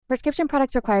Prescription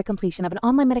products require completion of an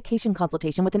online medication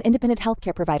consultation with an independent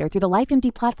healthcare provider through the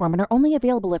LifeMD platform and are only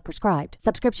available if prescribed.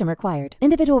 Subscription required.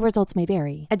 Individual results may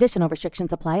vary. Additional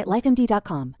restrictions apply at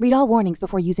lifemd.com. Read all warnings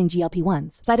before using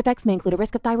GLP-1s. Side effects may include a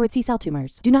risk of thyroid C-cell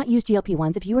tumors. Do not use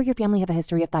GLP-1s if you or your family have a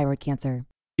history of thyroid cancer.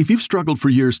 If you've struggled for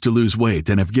years to lose weight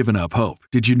and have given up hope,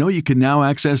 did you know you can now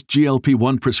access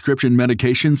GLP-1 prescription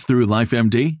medications through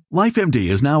LifeMD? LifeMD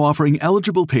is now offering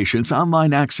eligible patients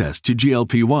online access to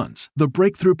GLP-1s, the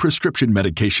breakthrough prescription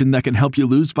medication that can help you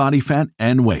lose body fat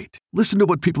and weight. Listen to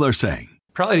what people are saying.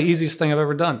 Probably the easiest thing I've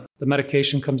ever done. The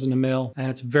medication comes in the mail, and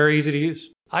it's very easy to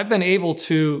use. I've been able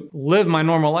to live my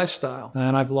normal lifestyle,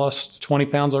 and I've lost 20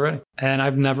 pounds already, and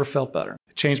I've never felt better.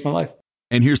 It changed my life.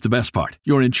 And here's the best part.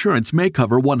 Your insurance may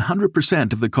cover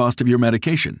 100% of the cost of your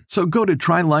medication. So go to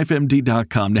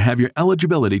TryLifeMD.com to have your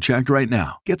eligibility checked right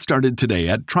now. Get started today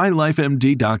at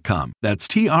TryLifeMD.com. That's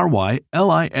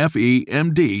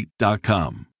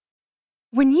TryLifeMD.com.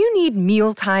 When you need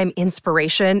mealtime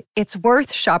inspiration, it's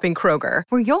worth shopping Kroger,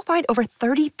 where you'll find over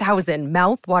 30,000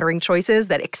 mouth-watering choices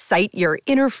that excite your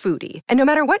inner foodie. And no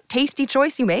matter what tasty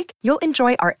choice you make, you'll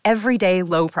enjoy our everyday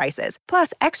low prices,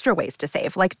 plus extra ways to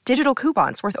save, like digital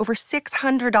coupons worth over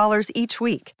 $600 each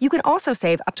week. You can also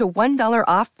save up to $1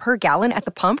 off per gallon at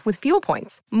the pump with fuel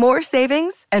points. More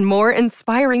savings and more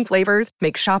inspiring flavors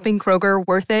make shopping Kroger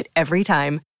worth it every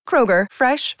time. Kroger,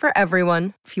 fresh for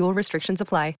everyone. Fuel restrictions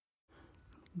apply.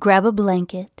 Grab a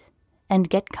blanket and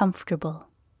get comfortable.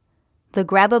 The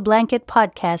Grab a Blanket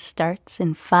podcast starts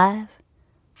in 5,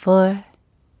 4,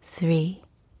 3,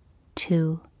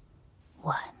 2,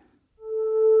 1.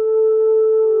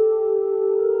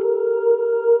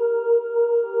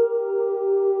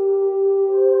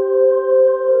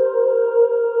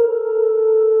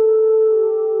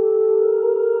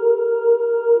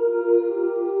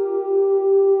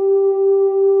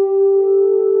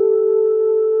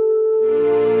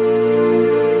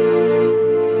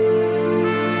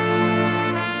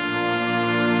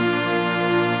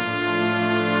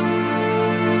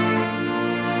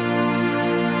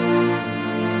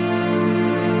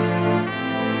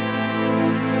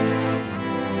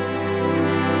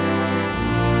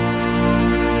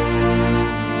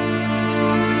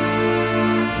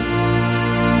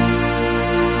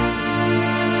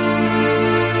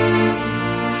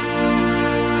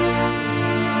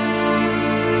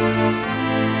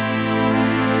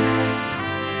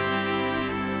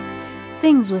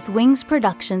 Things with Wings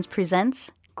Productions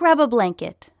presents Grab a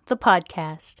Blanket, the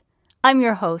podcast. I'm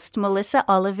your host, Melissa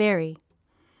Oliveri.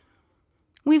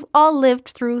 We've all lived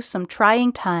through some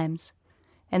trying times,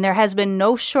 and there has been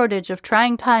no shortage of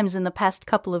trying times in the past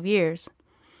couple of years.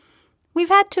 We've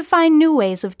had to find new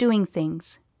ways of doing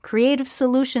things, creative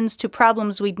solutions to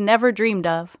problems we'd never dreamed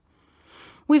of.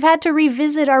 We've had to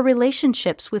revisit our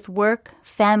relationships with work,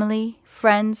 family,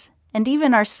 friends, and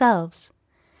even ourselves.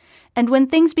 And when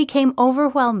things became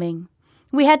overwhelming,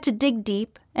 we had to dig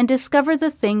deep and discover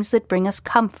the things that bring us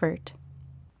comfort.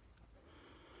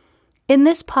 In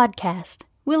this podcast,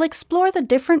 we'll explore the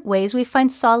different ways we find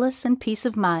solace and peace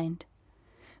of mind.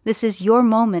 This is your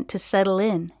moment to settle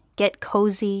in, get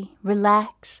cozy,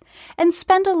 relax, and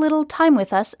spend a little time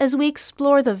with us as we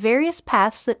explore the various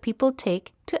paths that people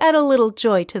take to add a little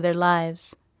joy to their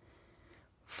lives.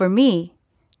 For me,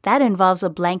 that involves a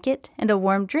blanket and a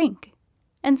warm drink,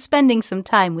 and spending some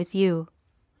time with you.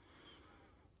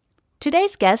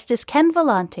 Today's guest is Ken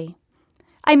Vellante.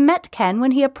 I met Ken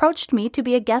when he approached me to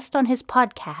be a guest on his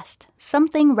podcast,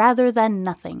 Something Rather Than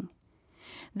Nothing.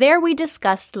 There we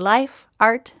discussed life,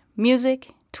 art,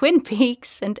 music, Twin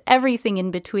Peaks, and everything in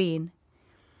between.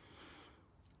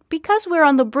 Because we're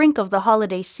on the brink of the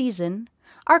holiday season,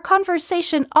 our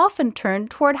conversation often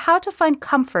turned toward how to find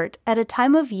comfort at a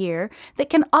time of year that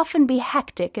can often be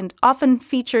hectic and often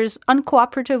features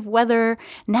uncooperative weather,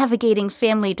 navigating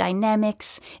family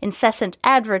dynamics, incessant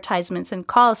advertisements, and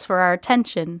calls for our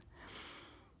attention.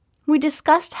 We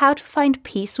discussed how to find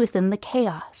peace within the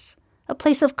chaos, a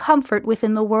place of comfort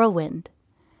within the whirlwind.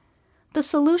 The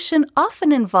solution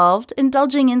often involved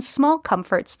indulging in small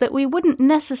comforts that we wouldn't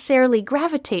necessarily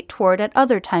gravitate toward at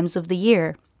other times of the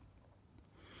year.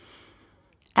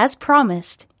 As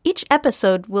promised, each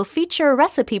episode will feature a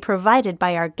recipe provided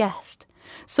by our guest,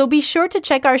 so be sure to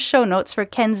check our show notes for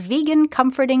Ken's vegan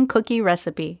comforting cookie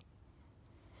recipe.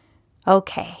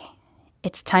 Okay,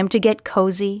 it's time to get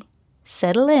cozy,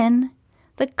 settle in.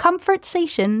 The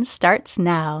Comfortsation starts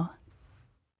now.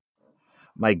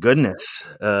 My goodness,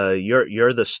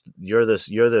 you're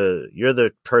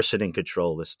the person in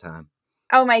control this time.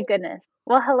 Oh my goodness.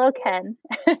 Well, hello, Ken.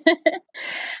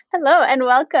 Hello and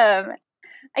welcome.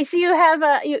 I see you have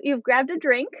you've grabbed a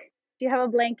drink. Do you have a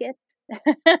blanket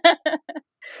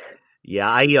Yeah,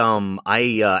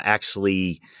 I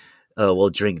actually will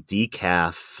drink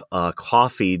decaf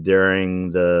coffee during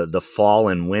the fall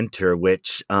and winter,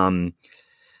 which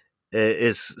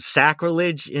is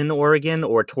sacrilege in Oregon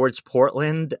or towards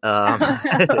Portland. I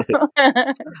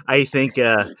think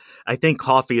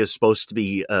coffee is supposed to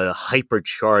be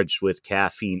hypercharged with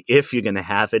caffeine if you're going to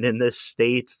have it in this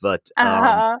state, but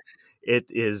it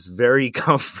is very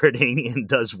comforting and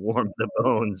does warm the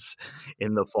bones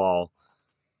in the fall.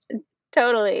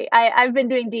 Totally. I've been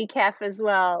doing decaf as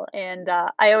well. And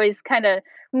I always kind of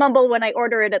mumble when I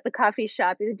order it at the coffee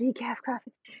shop, decaf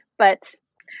coffee. But,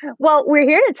 well, we're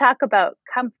here to talk about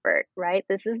comfort, right?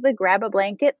 This is the Grab a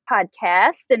Blanket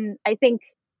podcast. And I think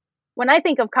when I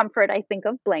think of comfort, I think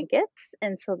of blankets.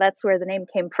 And so that's where the name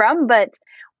came from. But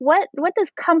what does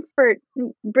comfort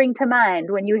bring to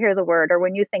mind when you hear the word or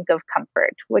when you think of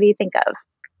comfort? What do you think of?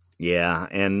 Yeah,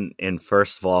 and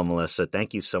first of all, Melissa,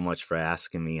 thank you so much for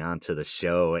asking me onto the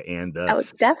show and the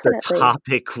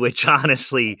topic, which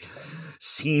honestly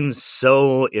seems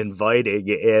so inviting,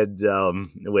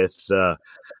 and with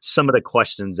some of the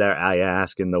questions that I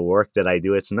ask and the work that I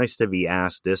do, it's nice to be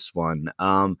asked this one.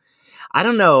 I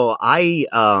don't know.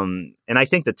 And I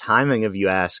think the timing of you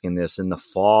asking this in the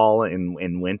fall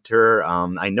and winter,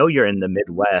 I know you're in the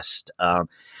Midwest. I'm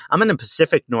in the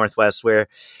Pacific Northwest where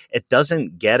it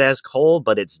doesn't get as cold,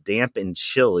 but it's damp and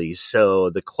chilly. So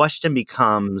the question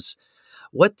becomes,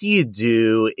 what do you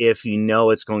do if you know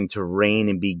it's going to rain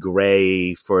and be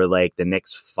gray for like the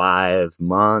next 5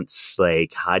 months?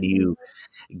 Like, how do you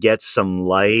get some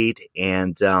light?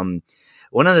 And,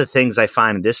 one of the things I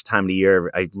find this time of the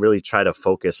year, I really try to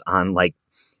focus on like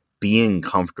being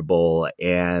comfortable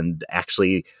and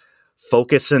actually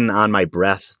focusing on my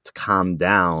breath to calm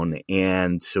down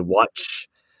and to watch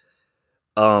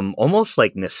almost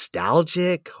like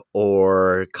nostalgic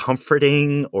or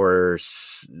comforting or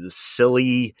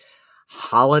silly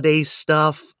holiday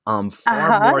stuff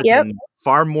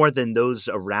far more than those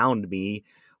around me,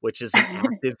 which is an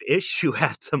active issue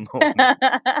at the moment.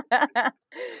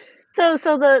 So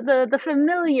the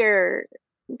familiar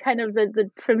kind of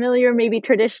the familiar, maybe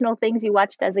traditional things you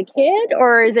watched as a kid,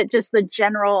 or is it just the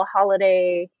general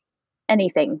holiday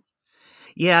anything?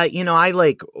 Yeah, I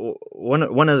like one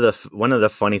of the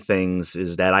funny things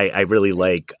is that I really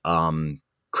like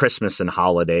Christmas and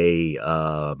holiday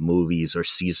movies or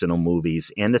seasonal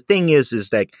movies. And the thing is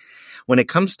that when it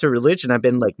comes to religion, I've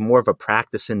been like more of a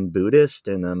practicing Buddhist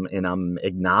and I'm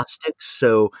agnostic.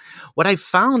 So what I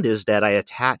found is that I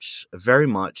attach very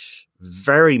much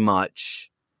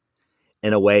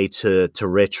in a way to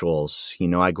rituals.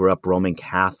 I grew up Roman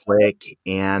Catholic,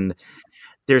 and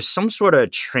there's some sort of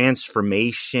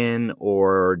transformation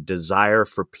or desire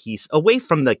for peace away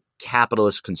from the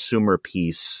capitalist consumer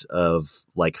piece of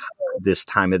like this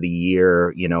time of the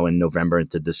year, in November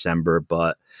into December,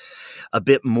 but a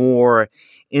bit more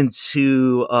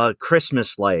into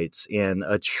Christmas lights and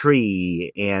a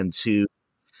tree, and to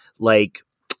like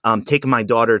taking my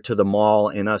daughter to the mall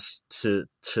and us to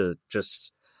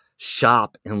just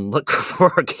shop and look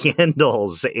for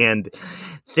candles and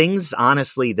things,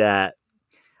 honestly, that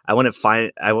I wouldn't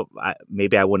find,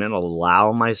 maybe I wouldn't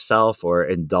allow myself or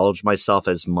indulge myself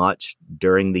as much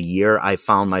during the year. I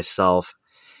found myself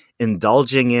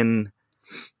indulging in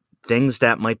things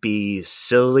that might be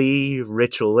silly,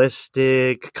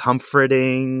 ritualistic,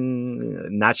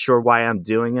 comforting, not sure why I'm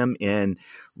doing them, and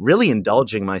really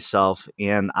indulging myself.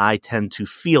 And I tend to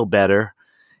feel better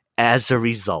as a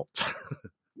result.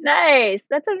 Nice.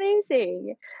 That's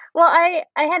amazing. Well, I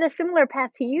had a similar path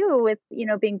to you with,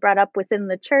 being brought up within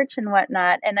the church and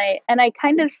whatnot. And I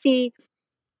kind of see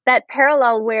that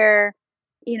parallel where,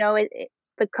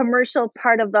 the commercial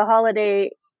part of the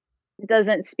holiday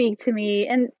doesn't speak to me.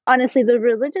 And honestly, the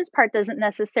religious part doesn't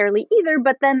necessarily either,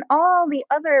 but then all the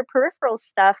other peripheral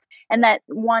stuff and that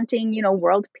wanting,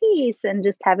 world peace and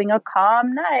just having a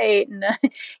calm night and,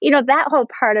 that whole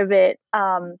part of it,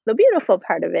 the beautiful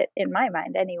part of it in my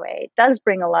mind anyway, does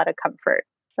bring a lot of comfort.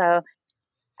 So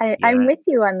I'm with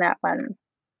you on that one.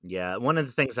 Yeah, one of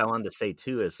the things I wanted to say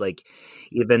too is like,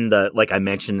 even like I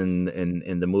mentioned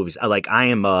in the movies,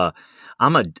 I'm a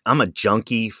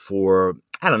junkie for,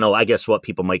 I don't know, I guess what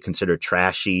people might consider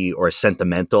trashy or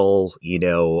sentimental,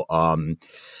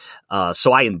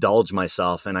 so I indulge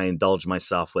myself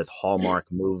with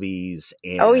Hallmark movies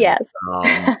and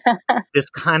this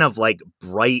kind of like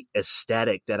bright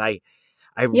aesthetic that I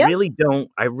really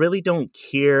don't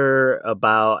care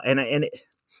about, and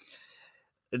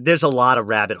there's a lot of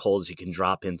rabbit holes you can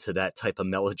drop into that type of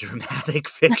melodramatic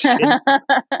fiction.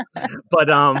 But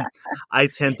I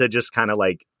tend to just kind of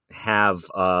like have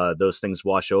those things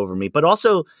wash over me, but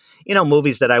also,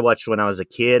 movies that I watched when I was a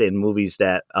kid and movies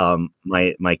that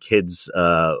my kids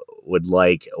would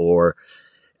like, or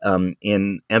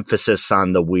in emphasis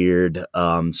on the weird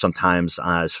sometimes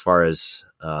as far as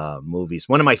movies.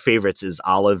 One of my favorites is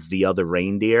Olive the Other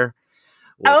Reindeer.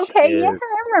 Okay, I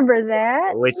remember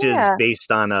that. Which is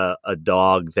based on a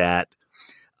dog that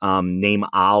named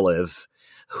Olive,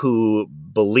 who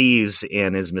believes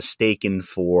and is mistaken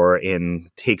for and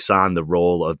takes on the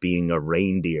role of being a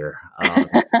reindeer.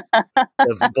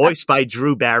 Voiced by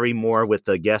Drew Barrymore with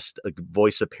a guest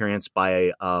voice appearance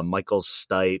by Michael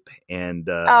Stipe. And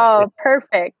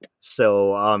perfect.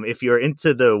 So if you're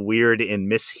into the weird and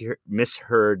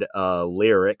misheard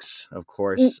lyrics, of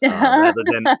course, rather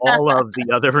than all of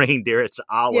the other reindeer, it's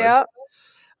Olive. Yep.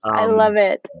 I love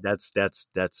it.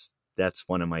 That's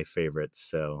one of my favorites.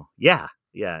 So yeah,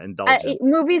 indulgent.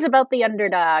 Movies about the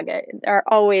underdog are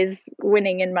always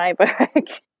winning in my book.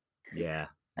 Yeah.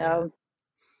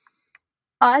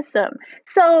 Awesome.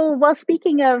 So, well,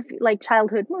 speaking of like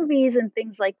childhood movies and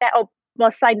things like that. Oh, well,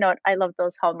 side note, I love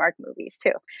those Hallmark movies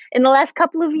too. In the last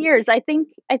couple of years, I think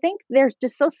they're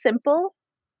just so simple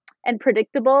and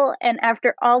predictable. And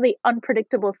after all the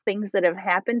unpredictable things that have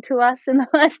happened to us in the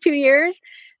last 2 years,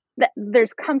 that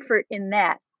there's comfort in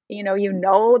that.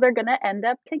 They're going to end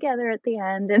up together at the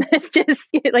end. And it's just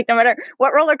like, no matter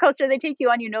what roller coaster they take you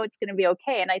on, it's going to be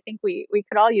okay. And I think we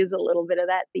could all use a little bit of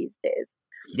that these days.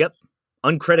 Yep.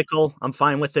 Uncritical. I'm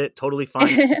fine with it. Totally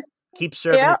fine. Keep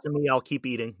serving it to me. I'll keep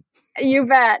eating. You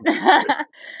bet.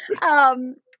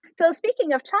 So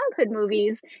speaking of childhood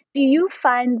movies, do you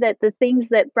find that the things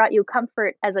that brought you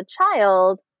comfort as a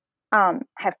child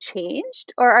have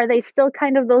changed? Or are they still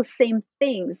kind of those same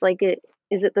things? Like,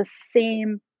 is it the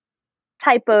same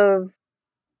type of,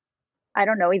 I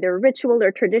don't know, either ritual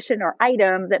or tradition or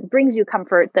item that brings you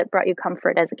comfort, that brought you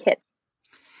comfort as a kid?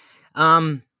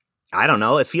 I don't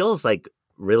know. It feels like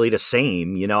really the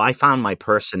same. I found my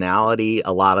personality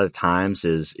a lot of times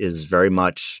is very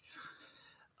much,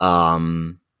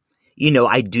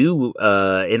 I do,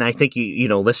 and I think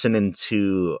listening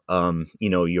to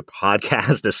your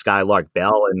podcast, The Skylark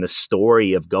Bell, and the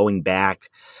story of going back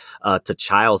to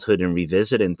childhood and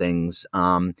revisiting things.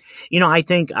 I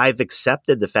think I've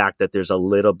accepted the fact that there's a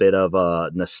little bit of a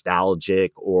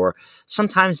nostalgic or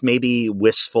sometimes maybe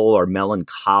wistful or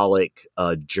melancholic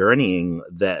journeying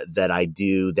that I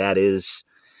do that is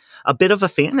a bit of a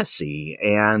fantasy,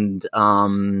 and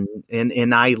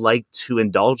I like to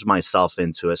indulge myself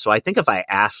into it. So I think if I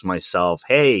ask myself,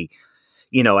 hey,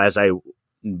 as I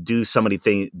do some of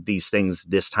these things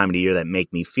this time of the year that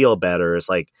make me feel better, it's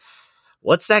like,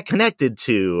 what's that connected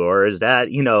to? Or is that,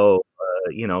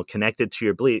 connected to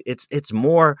your belief? It's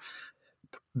more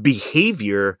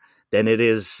behavior than it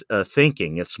is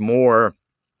thinking. It's more,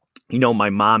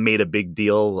 my mom made a big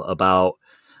deal about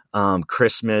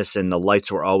Christmas, and the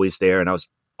lights were always there, and I was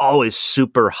always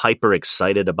super hyper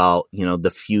excited about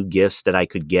the few gifts that I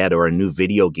could get, or a new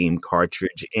video game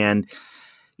cartridge, and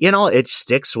it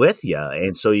sticks with you,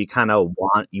 and so you kind of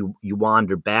you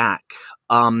wander back.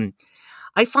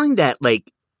 I find that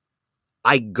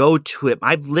I go to it.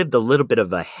 I've lived a little bit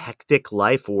of a hectic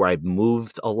life where I've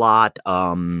moved a lot,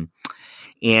 and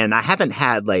I haven't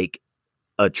had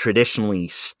a traditionally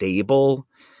stable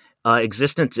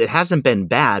existence. It hasn't been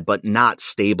bad, but not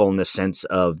stable in the sense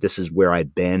of this is where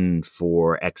I've been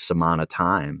for X amount of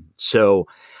time. So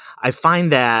I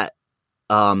find that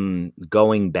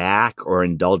going back or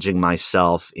indulging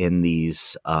myself in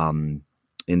these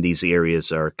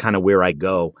areas are kind of where I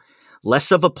go.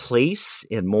 Less of a place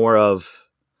and more of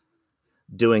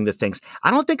doing the things.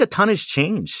 I don't think a ton has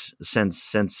changed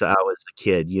since I was a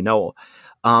kid.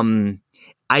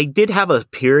 I did have a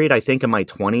period, I think, in my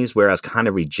 20s where I was kind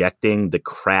of rejecting the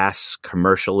crass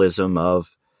commercialism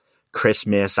of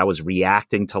Christmas. I was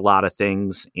reacting to a lot of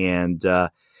things, and I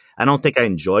don't think I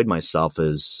enjoyed myself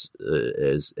as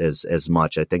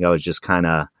much. I think I was just kind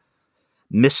of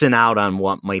missing out on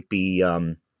what might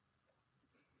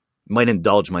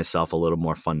indulge myself a little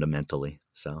more fundamentally.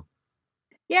 So,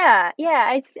 yeah,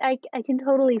 I can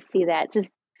totally see that.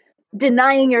 Just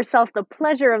denying yourself the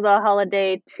pleasure of the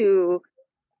holiday to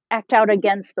act out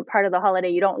against the part of the holiday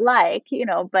you don't like,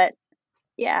 but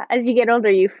yeah, as you get older,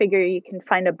 you figure you can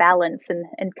find a balance and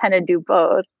kind of do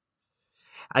both.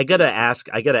 I gotta ask,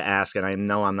 and I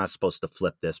know I'm not supposed to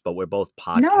flip this, but we're both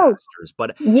podcasters. No.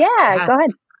 But yeah, go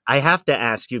ahead. I have to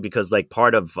ask you because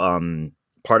part of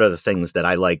the things that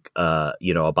I like,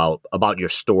 about your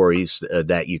stories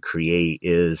that you create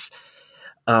is,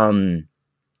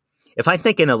 if I'm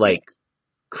thinking of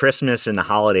Christmas and the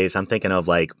holidays, I'm thinking of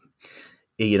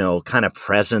kind of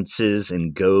presences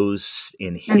and ghosts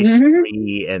in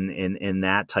history and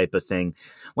that type of thing.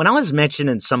 When I was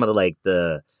mentioning some of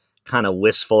the kind of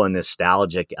wistful and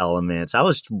nostalgic elements, I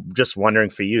was just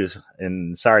wondering for you,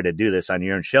 and sorry to do this on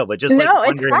your own show, but just it's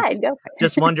fine. Go for it.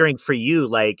 Just wondering for you,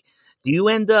 when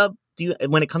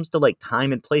it comes to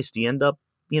time and place, do you end up,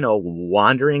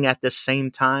 wandering at the same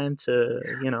time to,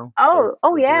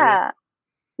 yeah.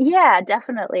 Yeah,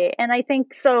 definitely. And I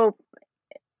think so,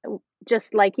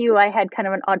 just like you, I had kind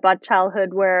of an oddball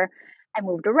childhood where I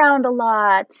moved around a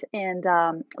lot and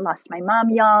lost my mom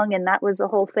young, and that was a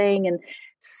whole thing. And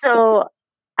so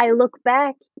I look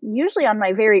back usually on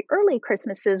my very early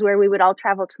Christmases where we would all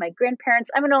travel to my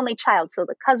grandparents. I'm an only child, so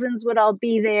the cousins would all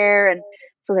be there. And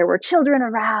so there were children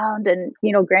around, and,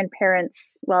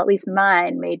 grandparents, well, at least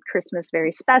mine, made Christmas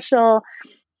very special.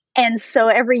 And so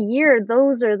every year,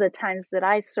 those are the times that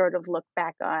I sort of look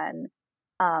back on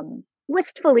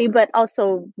wistfully, but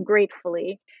also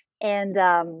gratefully. And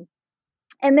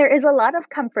there is a lot of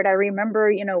comfort. I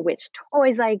remember, which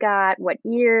toys I got, what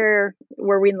year,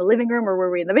 were we in the living room or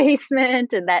were we in the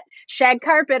basement? And that shag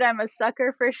carpet, I'm a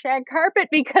sucker for shag carpet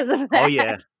because of that. Oh,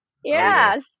 yeah.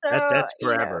 Yeah. Oh, yeah. That's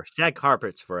forever. Shag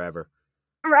carpet's forever.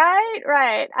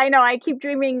 Right. I know. I keep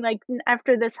dreaming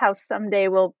after this house someday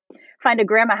we'll find a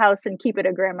grandma house and keep it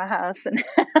a grandma house and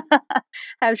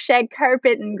have shag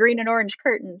carpet and green and orange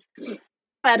curtains.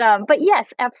 But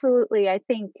yes, absolutely. I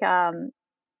think for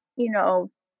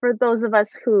those of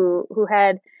us who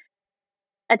had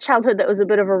a childhood that was a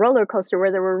bit of a roller coaster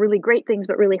where there were really great things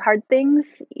but really hard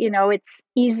things, it's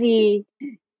easy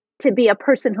to be a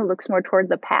person who looks more toward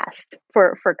the past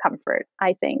for comfort,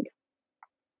 I think.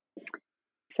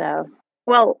 So,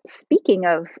 well, speaking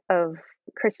of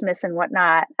Christmas and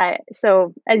whatnot,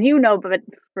 so as you know, but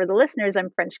for the listeners, I'm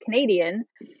French Canadian,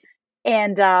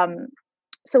 and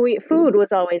so food was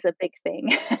always a big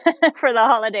thing for the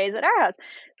holidays at our house.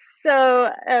 So,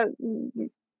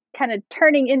 kind of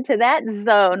turning into that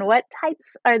zone, what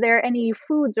types are there? Any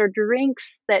foods or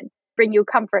drinks that bring you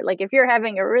comfort? Like if you're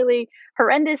having a really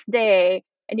horrendous day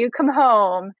and you come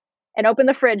home and open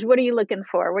the fridge, what are you looking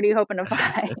for? What are you hoping to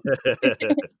find?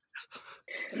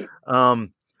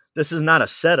 This is not a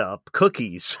setup.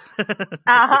 Cookies.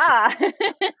 Aha.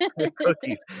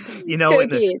 Cookies.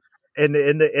 Cookies. And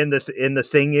the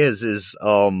thing is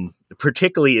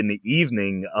particularly in the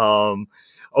evening,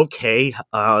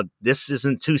 this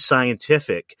isn't too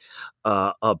scientific.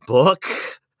 A book,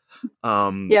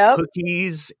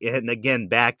 cookies, and again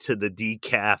back to the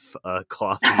decaf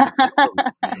coffee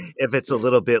if it's a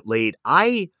little bit late.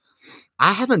 I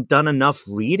haven't done enough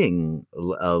reading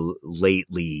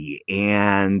lately,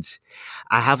 and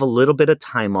I have a little bit of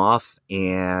time off,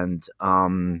 and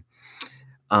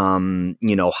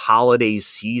holiday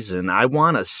season, I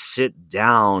want to sit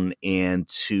down and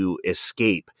to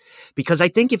escape, because I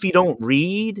think if you don't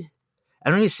read, I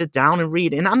don't even sit down and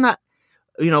read, and I'm not,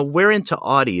 we're into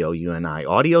audio, you and I.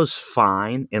 Audio's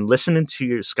fine, and listening to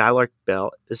your Skylark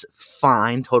Bell is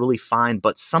fine, totally fine,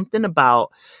 but something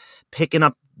about picking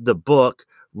up the book,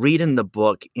 reading the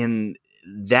book in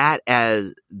that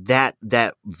as that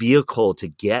vehicle to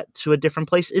get to a different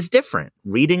place is different.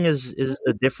 Reading is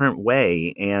a different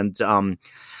way. And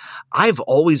I've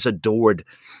always adored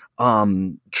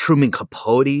Truman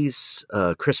Capote's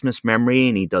Christmas Memory,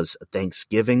 and he does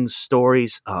Thanksgiving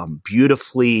stories,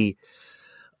 beautifully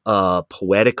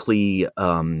poetically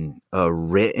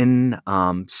written,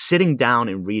 sitting down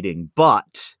and reading,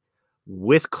 but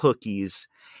with cookies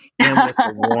and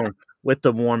with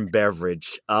the warm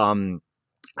beverage.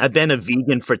 I've been a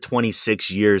vegan for 26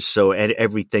 years, so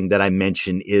everything that I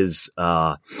mention is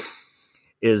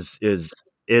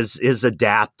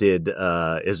adapted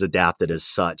as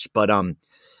such. But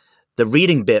the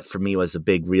reading bit for me was a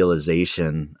big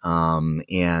realization,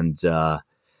 and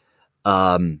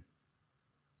an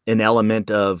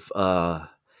element of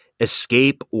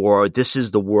escape, or this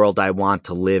is the world I want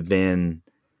to live in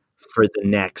for the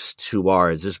next 2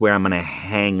 hours. This is where I'm going to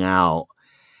hang out,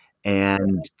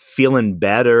 and feeling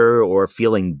better or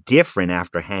feeling different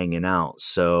after hanging out.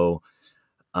 So,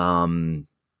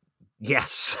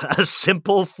 yes, a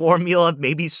simple formula,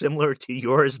 maybe similar to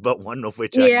yours, but one of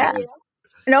which I use.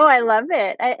 No, I love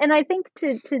it. And I think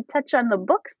to touch on the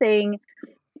book thing,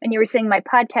 and you were saying my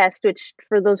podcast, which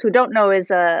for those who don't know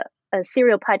is a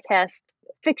serial podcast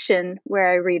fiction where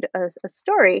I read a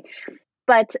story.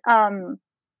 But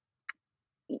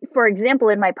for example,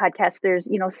 in my podcast, there's,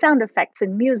 sound effects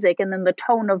and music, and then the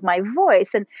tone of my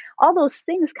voice, and all those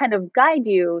things kind of guide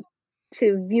you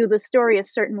to view the story a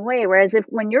certain way. Whereas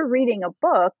when you're reading a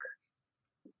book,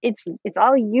 it's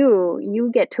all you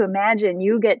get to imagine,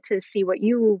 you get to see what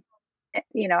you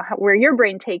where your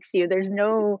brain takes you. There's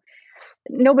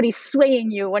nobody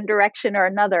swaying you one direction or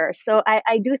another. So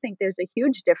I do think there's a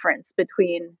huge difference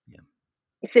between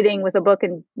sitting with a book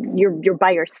and you're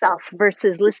by yourself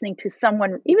versus listening to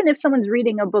someone. Even if someone's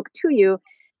reading a book to you,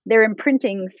 they're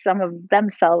imprinting some of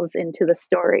themselves into the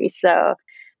story. So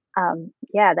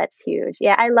that's huge.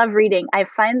 Yeah, I love reading. I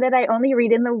find that I only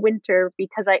read in the winter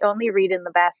because I only read in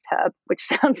the bathtub, which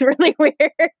sounds really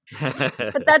weird.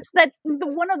 But that's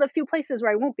one of the few places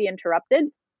where I won't be interrupted.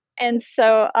 And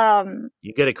so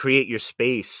you got to create your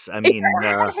space. I mean,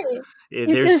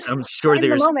 I'm sure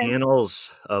there's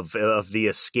panels of the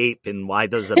escape and why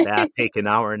does a bath take an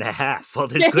hour and a half? Well,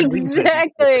 there's good reason.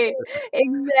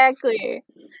 Exactly.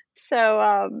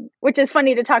 So, which is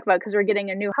funny to talk about because we're getting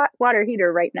a new hot water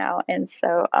heater right now. And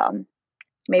so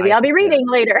maybe I'll be reading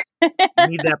later. You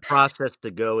need that process to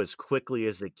go as quickly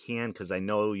as it can because I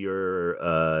know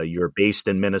you're based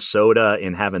in Minnesota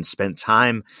and haven't spent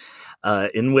time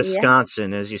in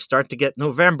Wisconsin. As you start to get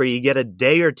November, you get a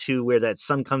day or two where that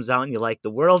sun comes out and you're like,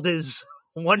 the world is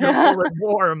wonderful and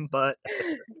warm, but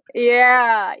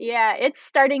yeah, it's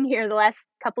starting here. The last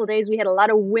couple of days we had a lot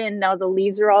of wind. Now the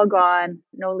leaves are all gone,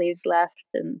 no leaves left,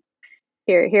 and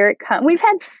here it comes. We've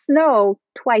had snow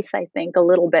twice, I think, a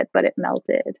little bit, but it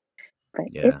melted. But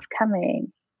it's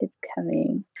coming. It's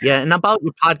coming. Yeah, and about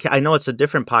your podcast, I know it's a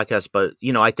different podcast, but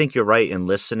I think you're right in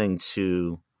listening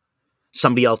to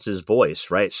somebody else's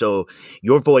voice, right? So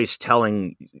your voice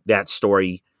telling that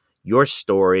story, your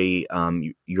story,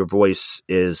 your voice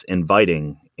is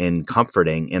inviting and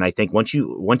comforting. And I think once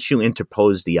you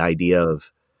interpose the idea of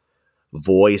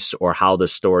voice or how the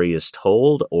story is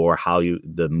told or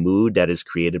the mood that is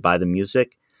created by the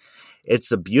music,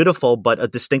 it's a beautiful but a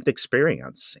distinct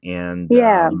experience, and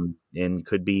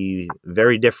could be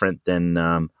very different than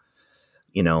the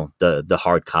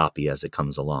hard copy as it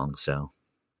comes along. So.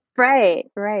 Right.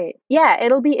 Yeah,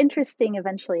 it'll be interesting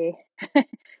eventually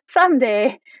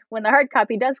someday when the hard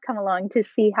copy does come along to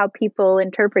see how people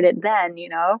interpret it then,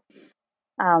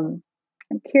 I'm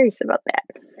curious about that.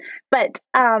 But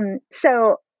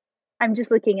so I'm just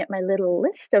looking at my little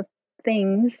list of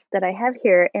things that I have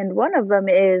here. And one of them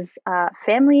is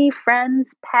family,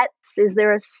 friends, pets. Is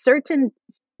there a certain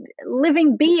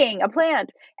living being, a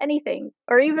plant, anything,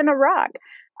 or even a rock?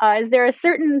 Is there a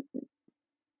certain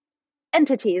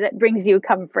entity that brings you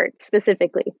comfort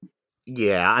specifically?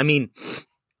 Yeah, I mean,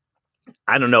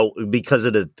 I don't know, because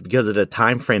of the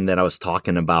time frame that I was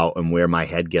talking about and where my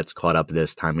head gets caught up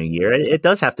this time of year, it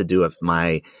does have to do with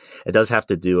my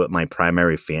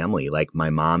primary family, like my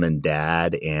mom and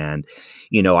dad, and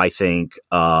I think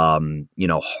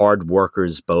hard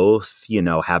workers both,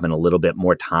 having a little bit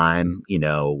more time,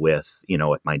 with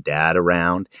my dad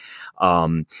around.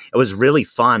 It was really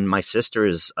fun. My sister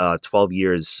is 12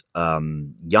 years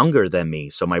younger than me,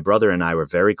 so my brother and I were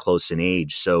very close in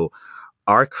age. So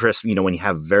our Christmas, when you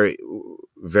have very,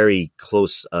 very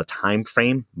close time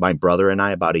frame, my brother and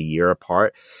I about a year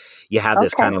apart, you have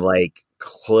this kind of like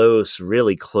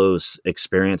really close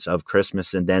experience of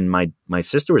Christmas. And then my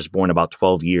sister was born about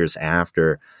 12 years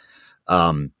after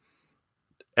me,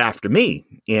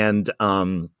 and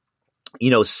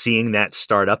seeing that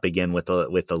start up again with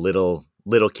a little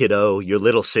kiddo, your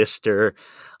little sister.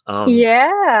 At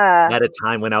a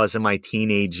time when I was in my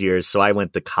teenage years. So I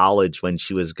went to college when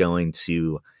she was going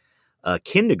to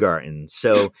kindergarten.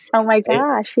 So oh my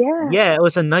gosh, it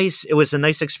was a nice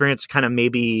experience to kind of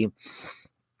maybe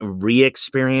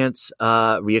re-experience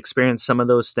some of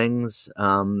those things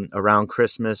around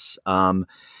Christmas.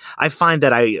 I find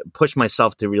that I push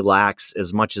myself to relax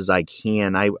as much as I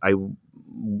can.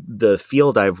 The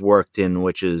field I've worked in,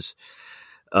 which is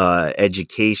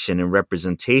education and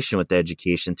representation with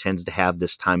education, tends to have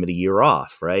this time of the year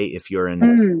off, right? If you're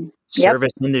in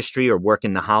service industry or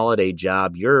working the holiday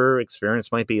job, your experience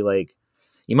might be like,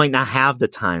 you might not have the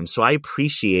time. So I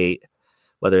appreciate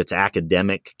whether it's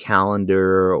academic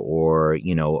calendar or,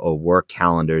 a work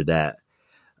calendar that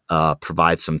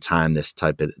provides some time this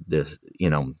time of the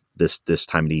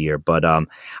year. But I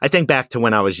think back to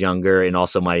when I was younger and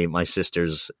also my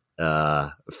sister's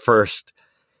first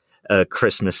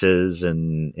Christmases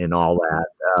and all that.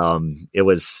 It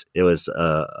was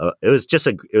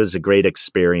a great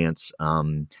experience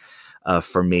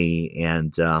for me,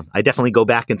 and I definitely go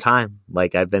back in time,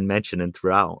 like I've been mentioning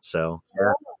throughout. So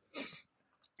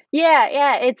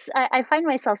it's I find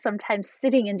myself sometimes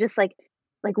sitting and just like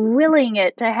willing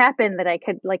it to happen, that I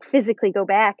could like physically go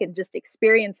back and just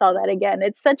experience all that again.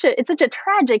 It's such a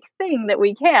tragic thing that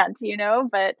we can't,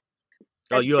 but.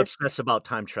 Oh, you obsess about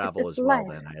time travel as well,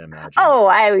 then, I imagine. Oh,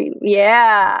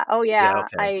 yeah.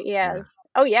 Okay.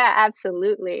 Oh yeah,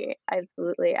 absolutely.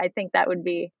 Absolutely. I think that would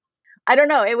be, I don't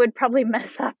know, it would probably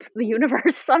mess up the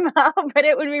universe somehow, but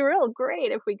it would be real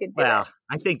great if we could do it.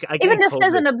 I think even just COVID,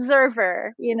 as an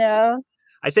observer,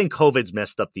 I think COVID's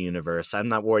messed up the universe. I'm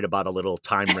not worried about a little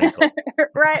time wrinkle.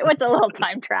 Right? What's a little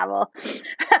time travel?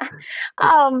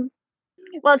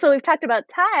 Well, so we've talked about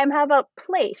time. How about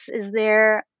place? Is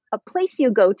there a place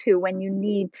you go to when you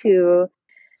need to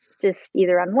just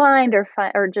either unwind or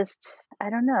just, I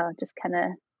don't know, just kind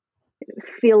of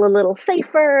feel a little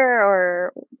safer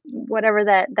or whatever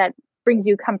that brings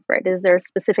you comfort? Is there a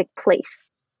specific place?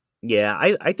 Yeah,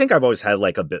 I think I've always had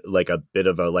like a bit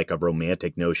of a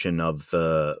romantic notion of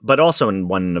but also in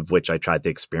one of which I tried the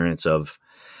experience of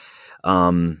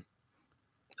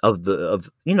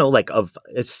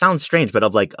it sounds strange, but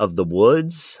of the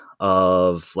woods,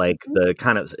 of like the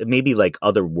kind of maybe like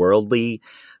otherworldly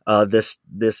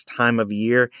this time of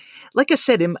year. Like I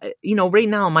said, right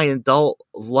now in my adult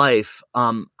life,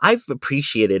 I've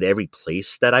appreciated every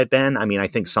place that I've been. I mean, I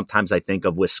think sometimes I think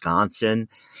of Wisconsin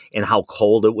and how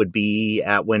cold it would be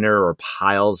at winter, or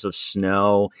piles of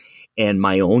snow, and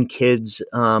my own kids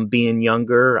being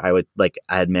younger. I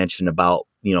had mentioned about,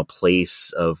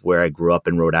 place of where I grew up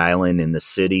in Rhode Island, in the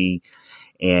city,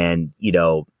 and,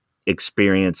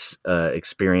 experience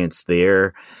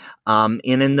there. And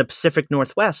in the Pacific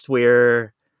Northwest,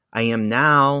 where I am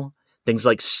now, things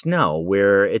like snow,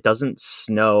 where it doesn't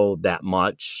snow that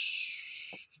much.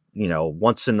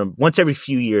 Once every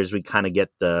few years, we kind of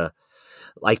get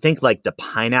I think like the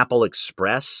Pineapple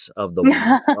Express of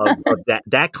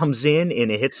that comes in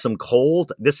and it hits some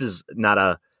cold. This is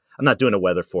I'm not doing a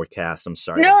weather forecast. I'm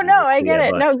sorry. No, I get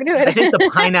it. No, do it. I think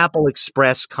the Pineapple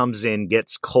Express comes in,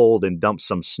 gets cold, and dumps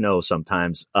some snow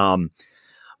sometimes.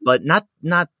 But not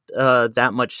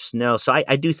that much snow. So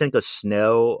I do think of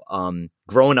snow.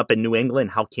 Growing up in New England,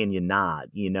 how can you not?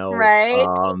 Right.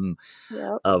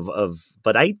 Yep.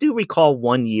 But I do recall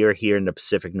one year here in the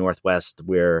Pacific Northwest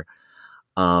where,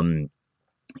 there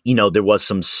was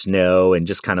some snow and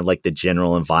just kind of like the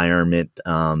general environment.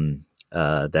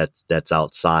 That's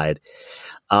outside.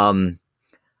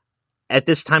 At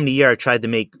this time of the year, I tried to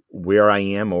make where I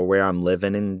am or where I'm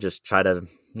living and just try to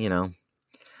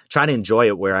enjoy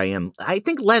it where I am. I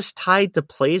think less tied to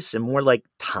place and more like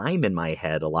time in my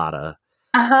head. A lot of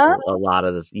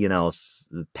the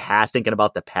past, thinking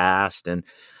about the past, and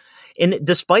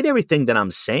despite everything that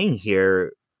I'm saying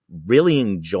here, really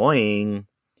enjoying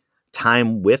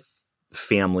time with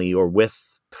family or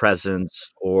with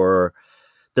presence, or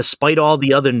despite all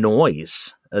the other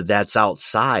noise that's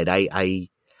outside, I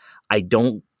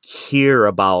don't care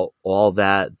about all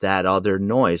that other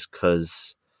noise,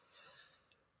 because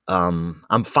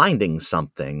I'm finding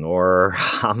something, or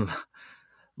I'm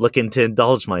looking to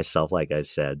indulge myself, like I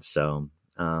said. So,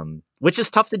 which is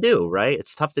tough to do, right?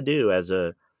 It's tough to do as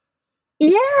a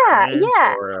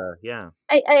yeah.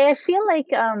 I feel like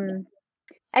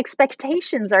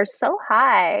expectations are so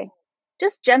high,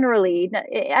 just generally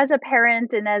as a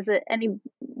parent and as any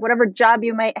whatever job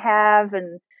you might have,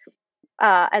 and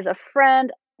as a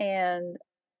friend, and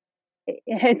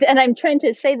I'm trying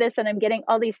to say this and I'm getting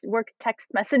all these work text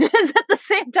messages at the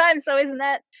same time. So isn't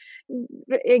that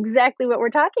exactly what we're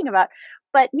talking about?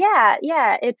 But yeah,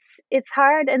 it's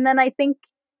hard. And then I think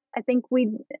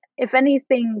we, if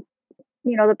anything,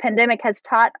 the pandemic has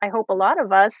taught, I hope, a lot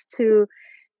of us to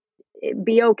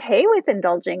be okay with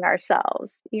indulging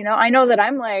ourselves. I know that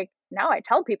I'm like, now I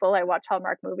tell people I watch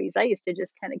Hallmark movies. I used to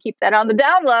just kind of keep that on the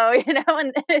down low,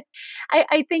 and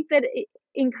I think that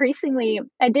increasingly,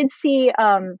 I did see,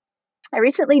 I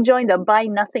recently joined a Buy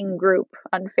Nothing group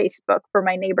on Facebook for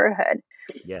my neighborhood.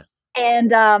 Yeah.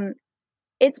 And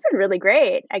it's been really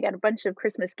great. I got a bunch of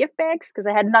Christmas gift bags because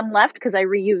I had none left, because I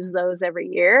reuse those every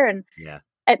year. And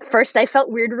at first I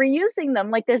felt weird reusing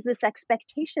them. Like there's this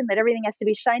expectation that everything has to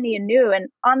be shiny and new. And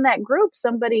on that group,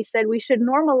 somebody said we should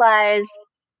normalize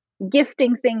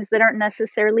gifting things that aren't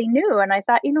necessarily new. And I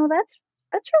thought,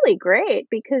 that's really great,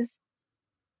 because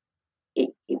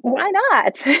why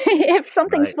not? If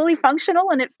something's fully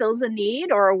functional and it fills a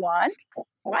need or a want,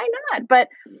 why not? But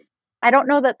I don't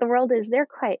know that the world is there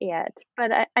quite yet.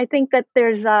 But I think that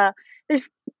there's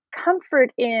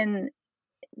comfort in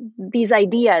these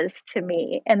ideas to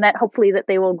me, and that hopefully that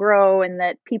they will grow, and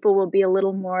that people will be a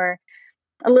little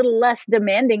less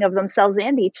demanding of themselves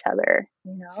and each other,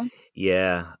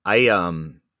 Yeah.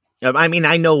 I mean,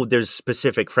 I know there's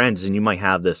specific friends, and you might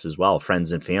have this as well,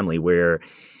 friends and family, where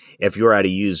if you're at a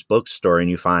used bookstore and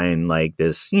you find like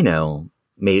this,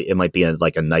 it might be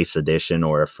like a nice edition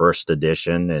or a first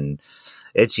edition, and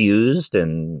it's used,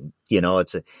 and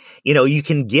it's you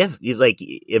can gift, like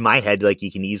in my head, like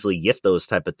you can easily gift those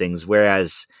type of things,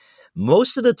 whereas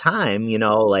most of the time,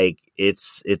 like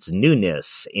it's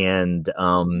newness, and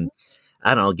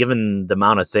I don't know, given the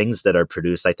amount of things that are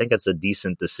produced, I think it's a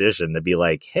decent decision to be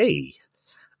like, hey,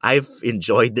 I've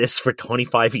enjoyed this for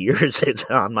 25 years. It's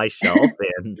on my shelf,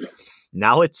 and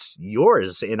now it's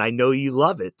yours, and I know you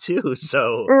love it too.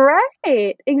 So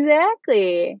right,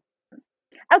 exactly.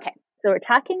 Okay, so we're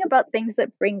talking about things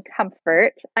that bring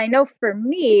comfort. I know for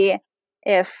me,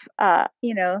 if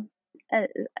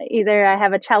either I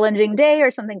have a challenging day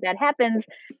or something bad happens,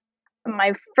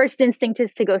 my first instinct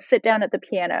is to go sit down at the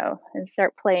piano and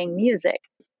start playing music.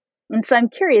 And so I'm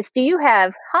curious, do you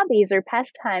have hobbies or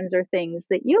pastimes or things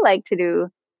that you like to do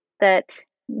that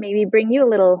maybe bring you a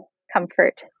little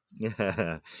comfort?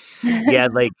 Yeah,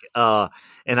 like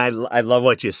and I love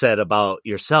what you said about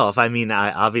yourself. I mean,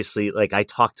 I obviously, like, I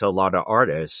talk to a lot of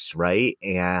artists, right?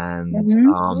 And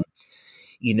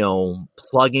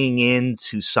plugging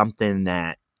into something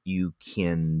that you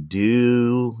can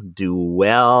do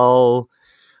well,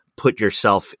 put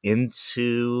yourself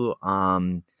into,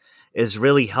 is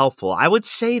really helpful. I would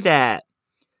say that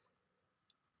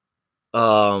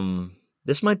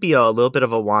this might be a little bit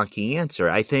of a wonky answer.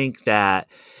 I think that,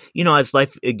 as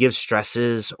life, it gives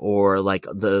stresses, or like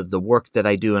the work that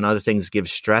I do and other things give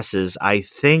stresses, I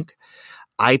think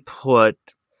I put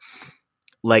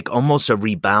like almost a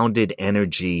rebounded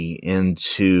energy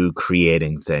into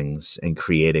creating things and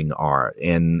creating art,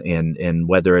 and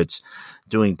whether it's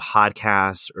doing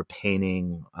podcasts or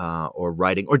painting or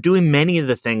writing or doing many of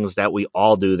the things that we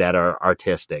all do that are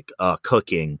artistic,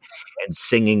 cooking and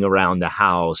singing around the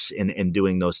house and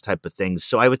doing those type of things.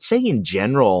 So I would say in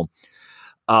general,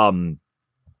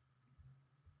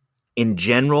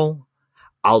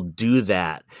 I'll do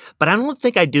that, but I don't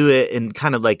think I do it in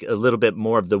kind of like a little bit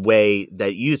more of the way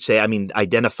that you say. I mean,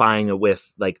 identifying it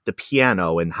with like the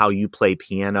piano and how you play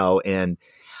piano. And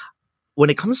when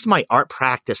it comes to my art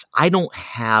practice, I don't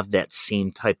have that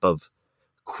same type of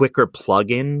quicker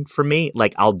plug-in for me.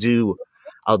 Like I'll do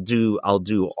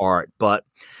art, but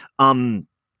something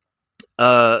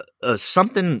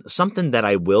that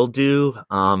I will do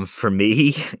for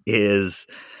me is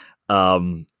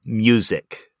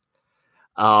music.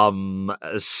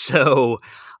 So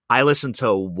I listen to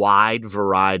a wide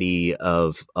variety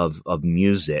of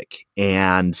music,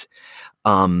 and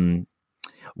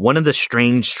one of the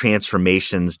strange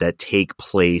transformations that take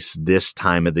place this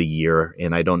time of the year,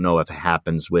 and I don't know if it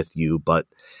happens with you, but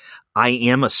I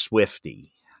am a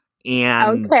Swiftie.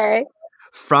 And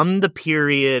from the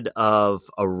period of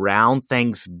around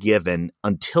Thanksgiving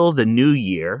until the new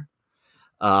year,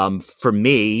 for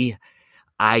me,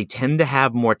 I tend to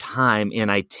have more time,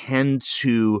 and I tend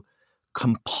to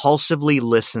compulsively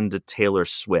listen to Taylor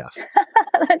Swift.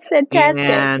 That's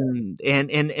fantastic.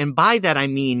 And by that I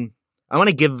mean, I want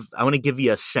to give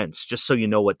you a sense, just so you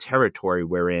know what territory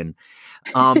we're in.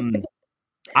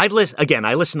 I listen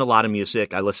to a lot of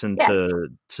music. I listen to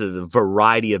the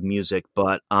variety of music,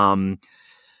 but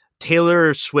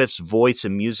Taylor Swift's voice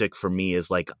and music for me is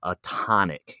like a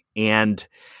tonic. And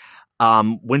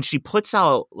when she puts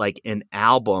out like an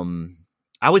album,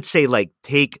 I would say like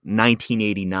take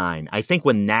 1989. I think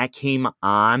when that came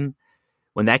out,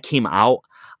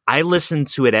 I listened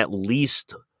to it at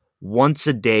least once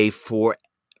a day for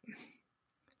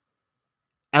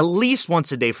at least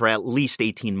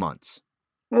 18 months.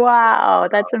 Wow,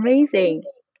 that's amazing.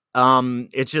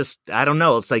 It's just, I don't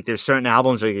know. It's like there's certain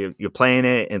albums where you're playing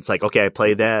it and it's like, okay, I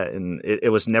played that, and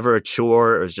it was never a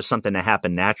chore. It was just something that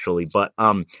happened naturally. But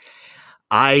the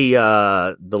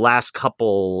last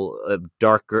couple of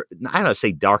darker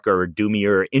or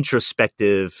doomier,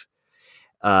 introspective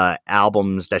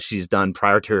albums that she's done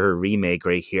prior to her remake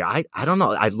right here, I don't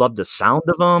know. I love the sound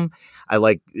of them. I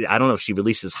don't know if she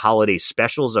releases holiday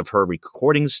specials of her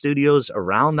recording studios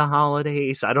around the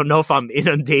holidays. I don't know if I'm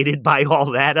inundated by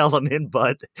all that element,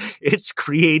 but it's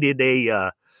created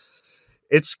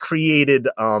this period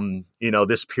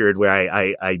where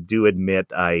I do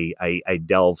admit I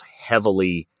delve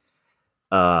heavily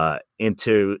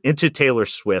into Taylor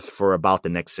Swift for about the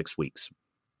next 6 weeks.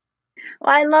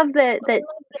 Well, I love that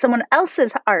someone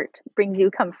else's art brings you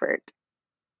comfort,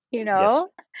 Yes.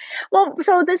 Well,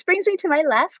 so this brings me to my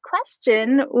last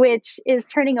question, which is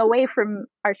turning away from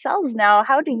ourselves now.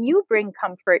 How do you bring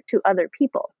comfort to other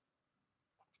people?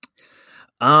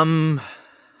 Wow.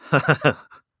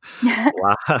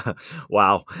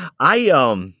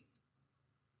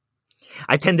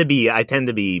 I tend to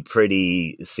be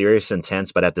pretty serious and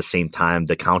tense, but at the same time,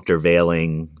 the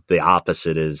countervailing, the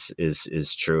opposite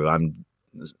is true.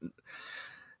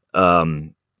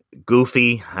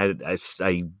 goofy. I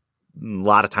a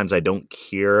lot of times I don't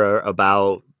care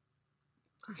about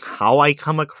how I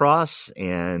come across,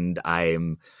 and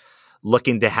I'm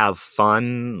looking to have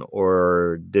fun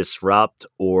or disrupt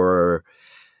or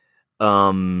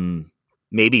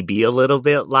maybe be a little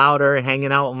bit louder,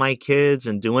 hanging out with my kids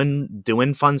and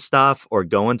doing fun stuff, or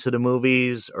going to the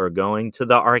movies or going to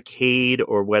the arcade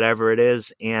or whatever it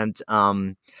is. And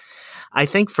I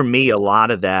think for me, a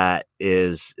lot of that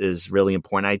is really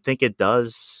important. I think it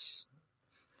does.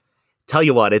 Tell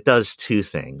you what, it does two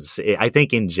things. I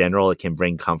think in general, it can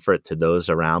bring comfort to those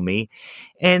around me.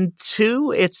 And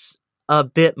two, it's a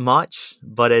bit much,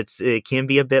 but it can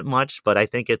be a bit much, but I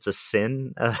think it's a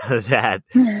sin that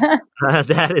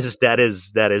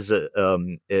is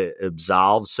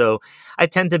absolved. So I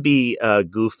tend to be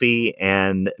goofy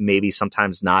and maybe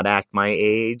sometimes not act my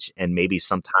age, and maybe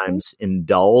sometimes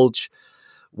indulge,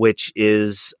 which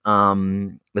is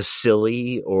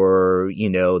silly, or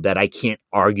that I can't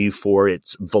argue for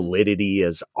its validity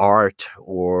as art,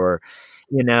 or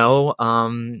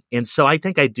and so I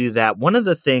think I do that. One of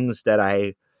the things that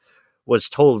I was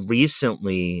told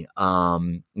recently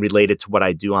related to what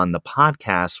I do on the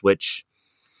podcast, which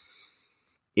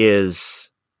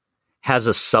has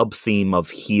a sub theme of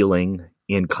healing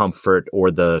and comfort,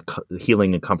 or the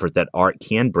healing and comfort that art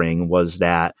can bring, was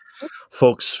that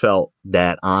folks felt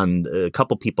that a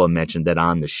couple people mentioned that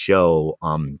on the show,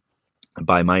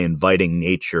 by my inviting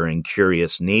nature and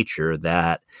curious nature,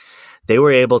 that they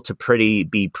were able to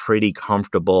be pretty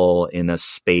comfortable in a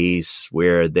space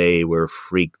where they were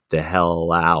freaked the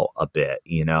hell out a bit,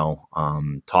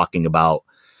 talking about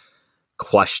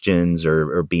questions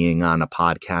or being on a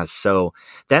podcast. So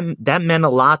that meant a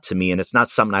lot to me. And it's not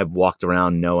something I've walked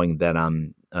around knowing that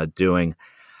I'm doing.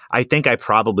 I think I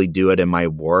probably do it in my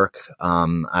work.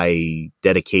 I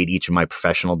dedicate each of my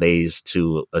professional days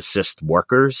to assist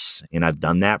workers, and I've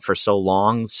done that for so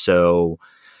long. So,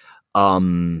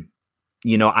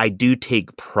 I do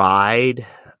take pride.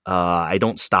 I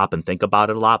don't stop and think about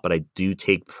it a lot, but I do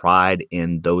take pride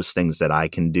in those things that I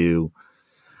can do.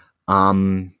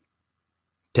 To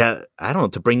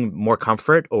bring more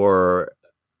comfort or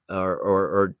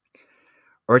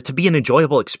to be an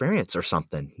enjoyable experience or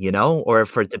something, or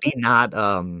for it to be not,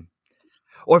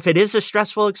 or if it is a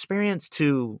stressful experience,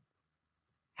 to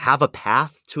have a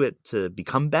path to it to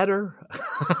become better.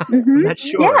 I'm not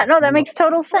sure. Yeah, no, that makes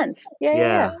total sense.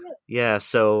 Yeah.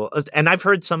 So, and I've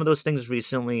heard some of those things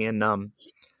recently, and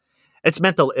it's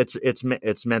meant a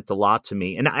lot to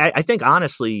me. And I think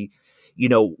honestly,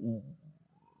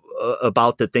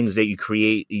 about the things that you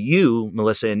create,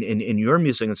 Melissa, in your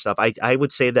music and stuff, I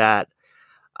would say that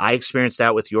I experienced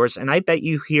that with yours, and I bet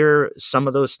you hear some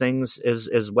of those things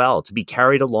as well. To be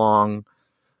carried along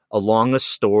a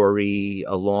story,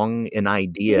 along an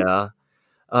idea,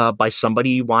 by somebody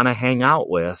you want to hang out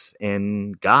with.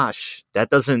 And gosh, that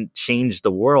doesn't change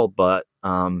the world, but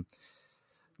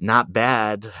not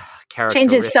bad.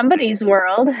 Changes somebody's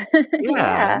world.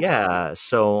 Yeah.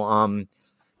 So,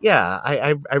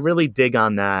 I really dig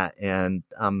on that, and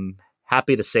I'm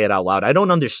happy to say it out loud. I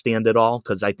don't understand it all,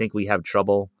 because I think we have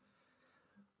trouble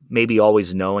maybe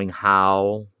always knowing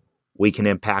how we can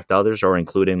impact others, or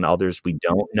including others we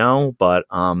don't know. But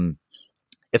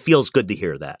it feels good to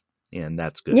hear that, and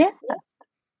that's good. Yeah.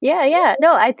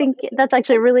 No, I think that's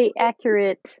actually a really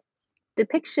accurate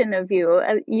depiction of you.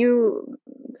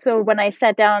 So when I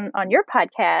sat down on your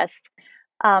podcast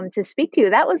to speak to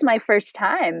you, that was my first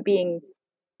time being,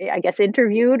 I guess,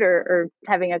 interviewed or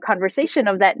having a conversation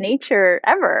of that nature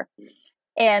ever.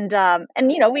 And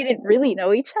we didn't really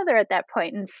know each other at that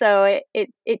point. And so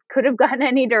it could have gone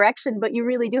any direction, but you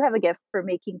really do have a gift for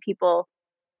making people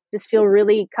just feel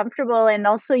really comfortable. And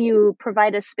also you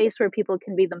provide a space where people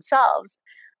can be themselves.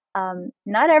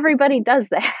 Not everybody does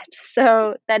that.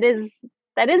 So that is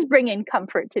bringing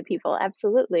comfort to people.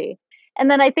 Absolutely.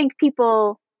 And then I think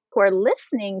people who are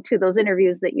listening to those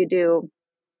interviews that you do,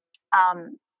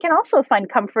 can also find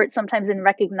comfort sometimes in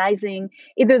recognizing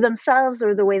either themselves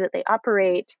or the way that they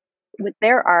operate with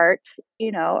their art,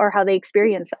 or how they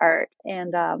experience art.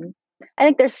 And I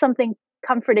think there's something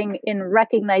comforting in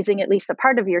recognizing at least a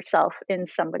part of yourself in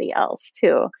somebody else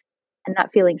too, and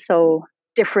not feeling so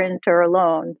different or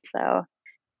alone. So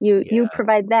you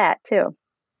provide that too.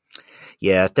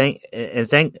 Yeah.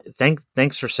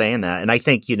 Thanks for saying that. And I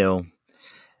think,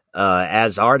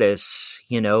 as artists,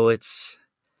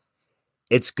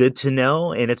 it's good to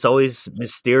know, and it's always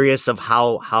mysterious of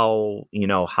how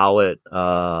it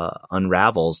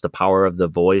unravels, the power of the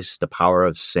voice, the power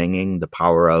of singing, the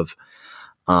power of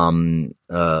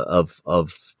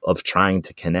trying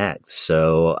to connect.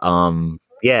 So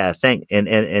Yeah, thank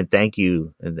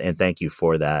you, and thank you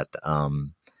for that.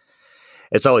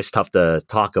 It's always tough to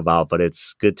talk about, but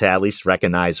it's good to at least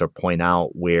recognize or point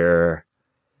out where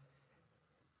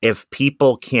if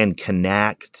people can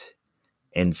connect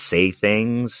and say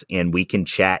things, and we can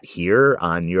chat here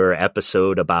on your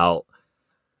episode about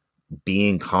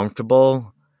being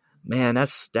comfortable, man,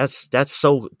 that's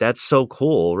so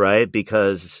cool, right?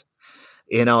 Because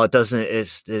it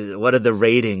doesn't. What are the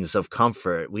ratings of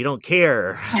comfort? We don't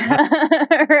care.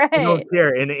 Right. We don't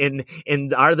care.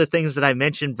 And are the things that I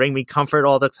mentioned bring me comfort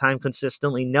all the time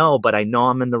consistently? No, but I know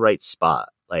I'm in the right spot.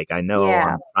 Like, I know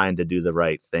I'm trying to do the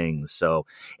right things. So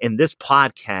in this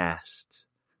podcast,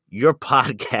 your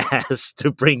podcast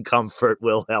to bring comfort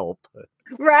will help.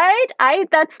 Right?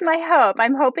 That's my hope.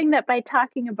 I'm hoping that by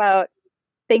talking about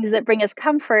things that bring us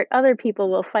comfort, other people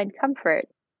will find comfort.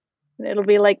 It'll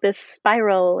be like this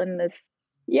spiral and this,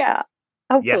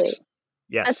 hopefully.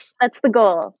 Yes. That's the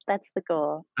goal. That's the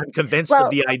goal. I'm convinced of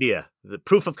the idea. The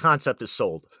proof of concept is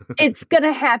sold. It's going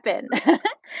to happen.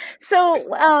 So,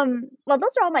 those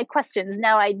are all my questions.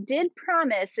 Now, I did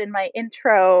promise in my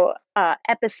intro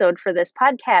episode for this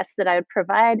podcast that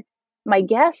my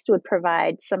guest would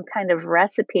provide some kind of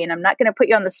recipe. And I'm not going to put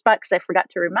you on the spot because I forgot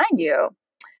to remind you.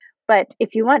 But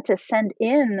if you want to send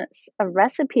in a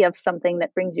recipe of something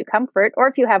that brings you comfort, or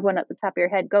if you have one at the top of your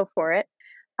head, go for it.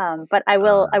 But I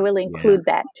will include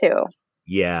that too.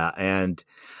 Yeah. And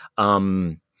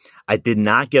I did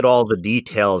not get all the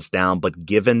details down, but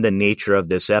given the nature of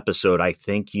this episode, I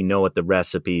think you know what the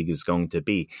recipe is going to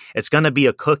be. It's going to be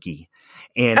a cookie,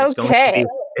 and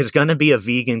it's going to be a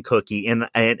vegan cookie, and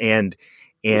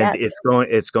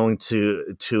it's going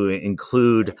to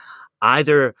include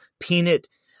either peanut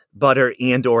butter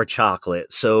and or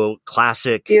chocolate. So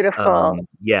classic. Beautiful.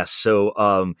 Yes.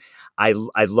 So I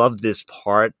love this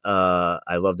part.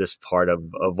 I love this part of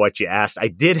what you asked. I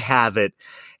did have it.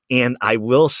 And I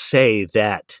will say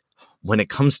that when it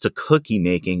comes to cookie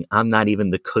making, I'm not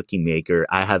even the cookie maker.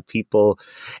 I have people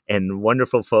and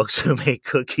wonderful folks who make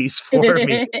cookies for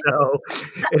me. So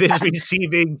it is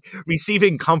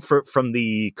receiving comfort from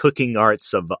the cooking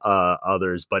arts of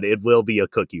others, but it will be a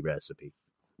cookie recipe.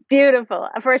 Beautiful.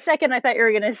 For a second, I thought you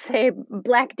were going to say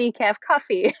black decaf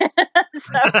coffee.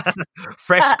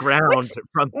 Fresh ground.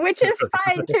 Which is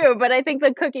fine too, but I think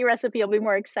the cookie recipe will be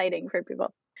more exciting for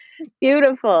people.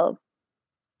 Beautiful.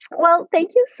 Well,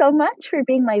 thank you so much for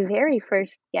being my very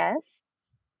first guest.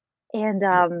 And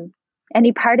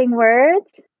any parting words?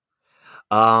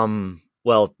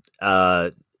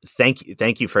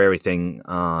 Thank you for everything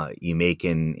you make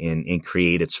and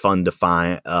create. It's fun to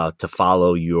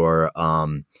follow your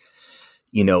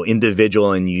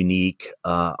individual and unique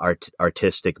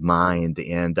artistic mind,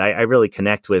 and I really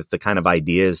connect with the kind of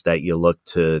ideas that you look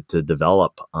to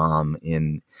develop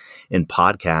in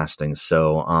podcasting.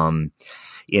 So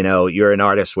you're an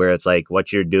artist where it's like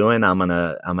what you're doing, I'm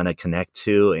gonna connect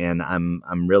to, and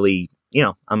I'm really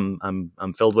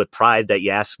I'm filled with pride that you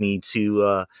asked me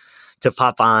to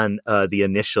pop on the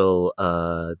initial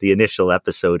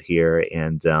episode here,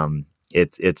 and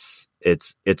it's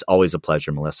always a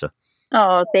pleasure, Melissa.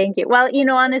 Oh, thank you. Well,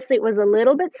 honestly, it was a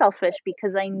little bit selfish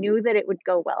because I knew that it would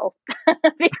go well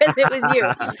because it was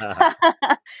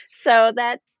you. So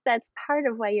that's part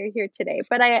of why you're here today.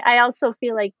 But I also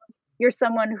feel like you're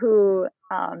someone who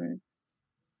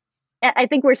I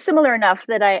think we're similar enough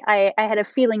that I had a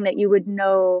feeling that you would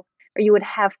know, or you would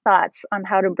have thoughts on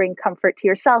how to bring comfort to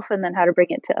yourself and then how to bring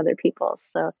it to other people.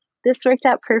 So this worked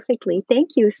out perfectly. Thank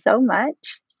you so much.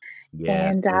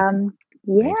 Yeah. And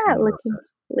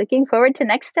looking forward to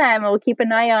next time. We'll keep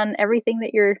an eye on everything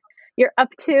that you're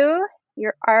up to,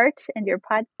 your art and your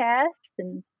podcast,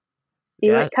 and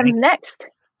see what comes next.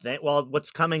 What's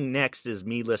coming next is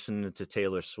me listening to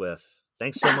Taylor Swift.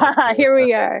 Thanks so much. Here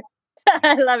we are.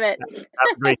 I love it.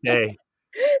 Have a great day.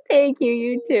 Thank you.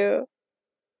 You too.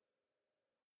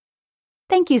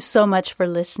 Thank you so much for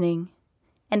listening.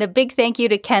 And a big thank you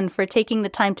to Ken for taking the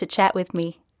time to chat with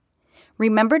me.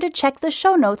 Remember to check the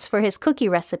show notes for his cookie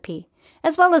recipe,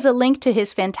 as well as a link to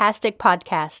his fantastic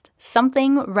podcast,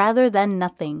 Something Rather Than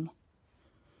Nothing.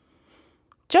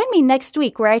 Join me next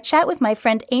week where I chat with my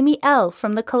friend Amy L.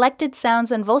 from the Collected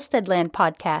Sounds and Volsteadland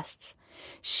podcasts.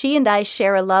 She and I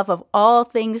share a love of all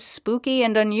things spooky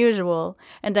and unusual,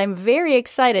 and I'm very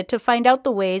excited to find out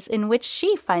the ways in which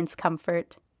she finds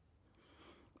comfort.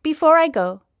 Before I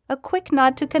go, a quick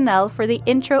nod to Canal for the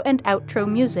intro and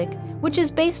outro music, which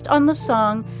is based on the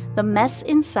song The Mess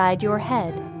Inside Your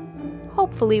Head.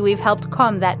 Hopefully we've helped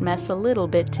calm that mess a little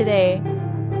bit today.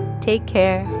 Take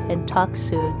care and talk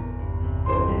soon.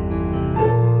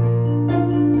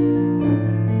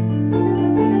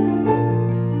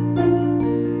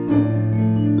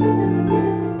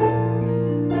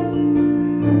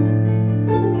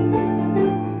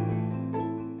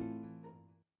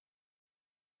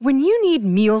 need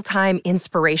mealtime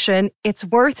inspiration, it's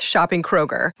worth shopping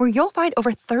Kroger, where you'll find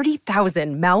over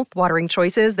 30,000 mouth-watering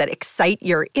choices that excite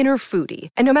your inner foodie.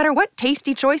 And no matter what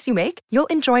tasty choice you make,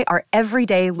 you'll enjoy our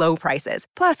everyday low prices,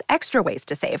 plus extra ways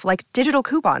to save, like digital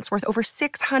coupons worth over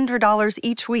 $600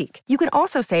 each week. You can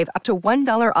also save up to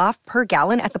 $1 off per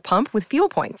gallon at the pump with fuel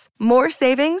points. More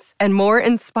savings and more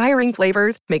inspiring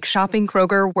flavors make shopping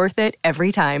Kroger worth it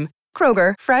every time.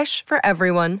 Kroger, fresh for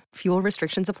everyone. Fuel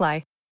restrictions apply.